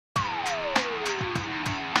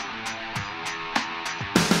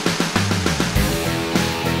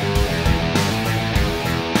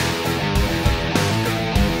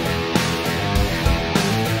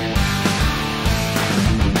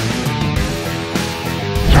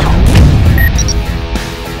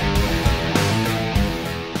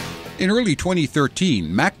In early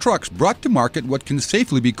 2013, Mack Trucks brought to market what can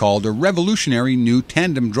safely be called a revolutionary new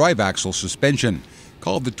tandem drive axle suspension.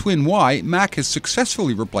 Called the Twin Y, Mack has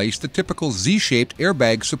successfully replaced the typical Z-shaped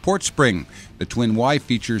airbag support spring. The Twin Y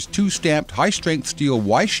features two stamped high-strength steel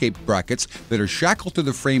Y-shaped brackets that are shackled to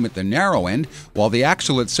the frame at the narrow end, while the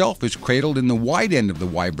axle itself is cradled in the wide end of the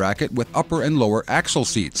Y bracket with upper and lower axle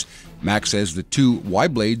seats. Mack says the two Y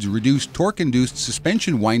blades reduce torque-induced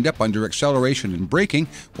suspension wind-up under acceleration and braking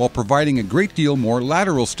while providing a great deal more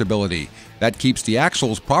lateral stability. That keeps the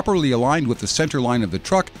axles properly aligned with the centerline of the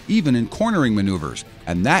truck, even in cornering maneuvers.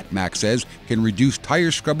 And that, Mack says, can reduce tire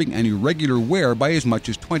scrubbing and irregular wear by as much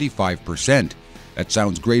as 25%. That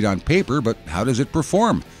sounds great on paper, but how does it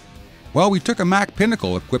perform? Well, we took a Mack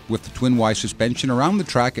Pinnacle equipped with the Twin Y suspension around the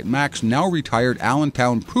track at Mack's now retired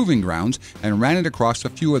Allentown Proving Grounds and ran it across a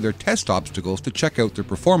few of their test obstacles to check out their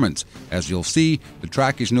performance. As you'll see, the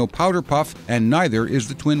track is no powder puff and neither is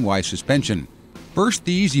the Twin Y suspension. First,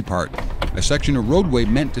 the easy part, a section of roadway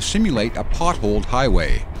meant to simulate a potholed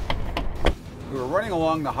highway. We're running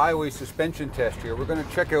along the highway suspension test here. We're going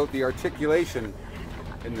to check out the articulation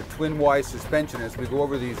in the Twin Y suspension as we go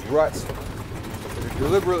over these ruts. They're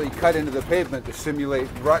deliberately cut into the pavement to simulate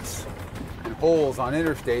ruts and holes on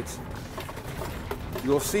interstates.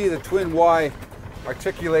 You'll see the Twin Y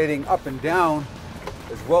articulating up and down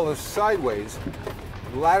as well as sideways.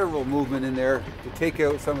 Lateral movement in there to take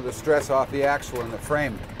out some of the stress off the axle and the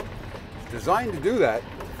frame. It's designed to do that,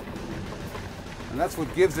 and that's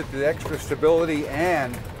what gives it the extra stability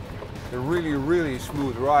and the really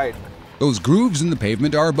smooth ride. Those grooves in the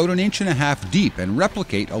pavement are about 1.5 inches deep and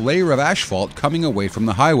replicate a layer of asphalt coming away from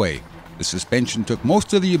the highway. The suspension took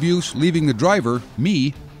most of the abuse, leaving the driver,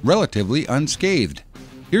 me, relatively unscathed.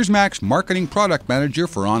 Here's Mack's marketing product manager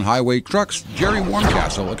for on-highway trucks, Jerry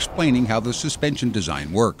Warmcastle, explaining how the suspension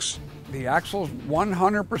design works. The axles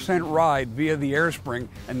 100% ride via the air spring,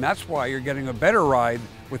 and that's why you're getting a better ride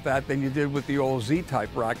with that than you did with the old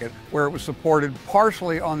Z-type bracket, where it was supported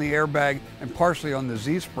partially on the airbag and partially on the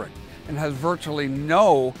Z-spring, and has virtually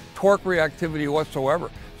no torque reactivity whatsoever.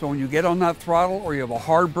 So when you get on that throttle or you have a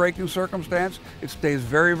hard braking circumstance, it stays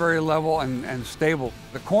very level and stable.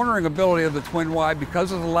 The cornering ability of the Twin Y,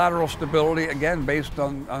 because of the lateral stability, again based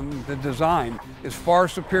on the design, is far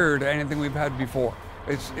superior to anything we've had before.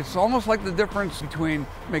 It's almost like the difference between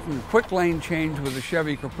making a quick lane change with a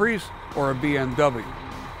Chevy Caprice or a BMW.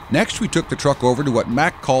 Next, we took the truck over to what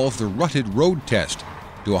Mack calls the rutted road test.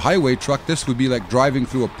 To a highway truck, this would be like driving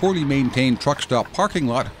through a poorly maintained truck stop parking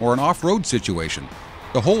lot or an off-road situation.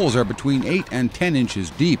 The holes are between 8 and 10 inches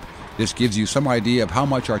deep. This gives you some idea of how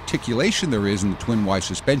much articulation there is in the Twin Y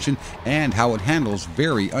suspension and how it handles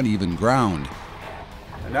very uneven ground.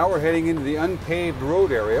 And now we're heading into the unpaved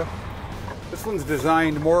road area. This one's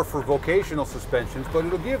designed more for vocational suspensions, but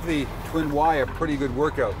it'll give the Twin Y a pretty good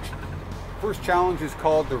workout. First challenge is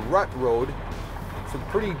called the Rut Road. Some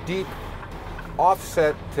pretty deep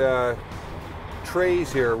offset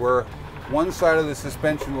trays here where one side of the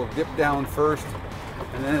suspension will dip down first,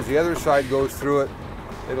 and then as the other side goes through it,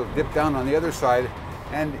 it'll dip down on the other side.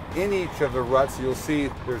 And in each of the ruts, you'll see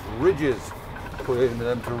there's ridges put into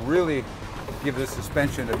them to really give the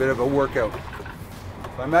suspension a bit of a workout.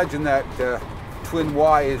 So I imagine that Twin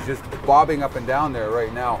Y is just bobbing up and down there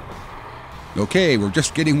right now. Okay, we're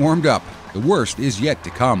just getting warmed up. The worst is yet to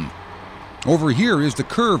come. Over here is the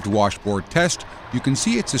curved washboard test. You can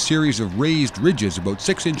see it's a series of raised ridges about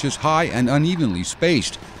 6 inches high and unevenly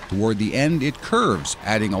spaced. Toward the end, it curves,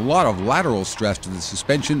 adding a lot of lateral stress to the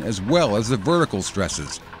suspension as well as the vertical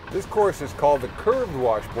stresses. This course is called the curved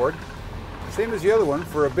washboard. Same as the other one.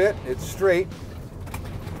 For a bit, it's straight,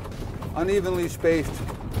 unevenly spaced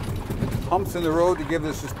humps in the road to give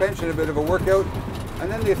the suspension a bit of a workout,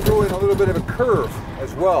 and then they throw in a little bit of a curve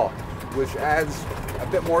as well, which adds a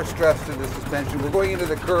bit more stress to the suspension. We're going into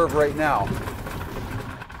the curve right now.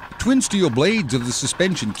 Twin steel blades of the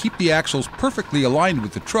suspension keep the axles perfectly aligned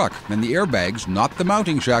with the truck, and the airbags, not the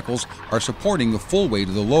mounting shackles, are supporting the full weight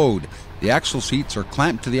of the load. The axle seats are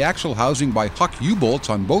clamped to the axle housing by Huck U-bolts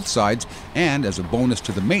on both sides, and as a bonus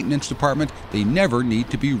to the maintenance department, they never need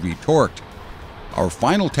to be retorqued. Our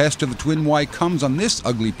final test of the Twin Y comes on this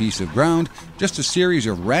ugly piece of ground, just a series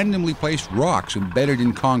of randomly placed rocks embedded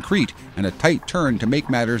in concrete and a tight turn to make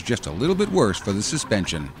matters just a little bit worse for the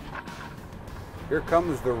suspension. Here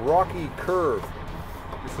comes the rocky curve.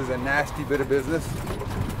 This is a nasty bit of business.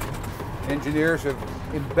 Engineers have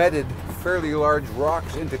embedded fairly large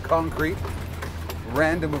rocks into concrete.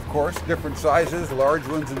 Random, of course, different sizes, large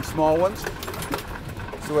ones and small ones.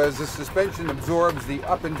 So as the suspension absorbs the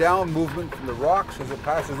up and down movement from the rocks as it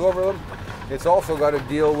passes over them, it's also got to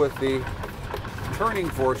deal with the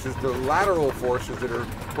turning forces, the lateral forces that are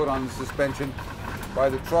put on the suspension by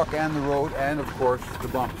the truck and the road, and of course the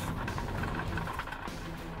bumps.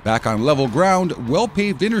 Back on level ground,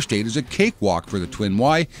 well-paved interstate is a cakewalk for the Twin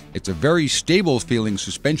Y. It's a very stable feeling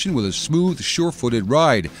suspension with a smooth, sure-footed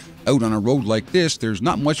ride. Out on a road like this, there's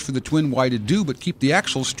not much for the Twin Y to do but keep the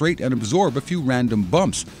axle straight and absorb a few random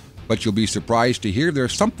bumps. But you'll be surprised to hear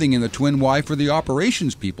there's something in the Twin Y for the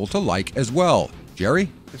operations people to like as well.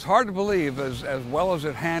 Jerry? It's hard to believe, as well as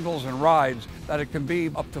it handles and rides, that it can be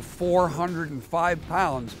up to 405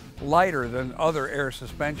 pounds lighter than other air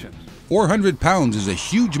suspensions. 400 pounds is a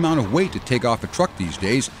huge amount of weight to take off a truck these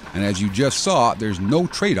days, and as you just saw, there's no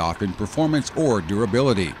trade-off in performance or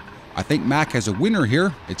durability. I think Mack has a winner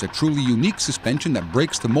here. It's a truly unique suspension that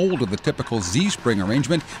breaks the mold of the typical Z-spring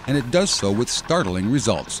arrangement, and it does so with startling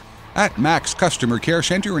results. At Mack's Customer Care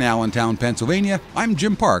Center in Allentown, Pennsylvania, I'm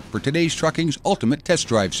Jim Park for today's Trucking's Ultimate Test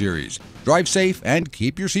Drive Series. Drive safe and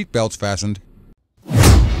keep your seatbelts fastened.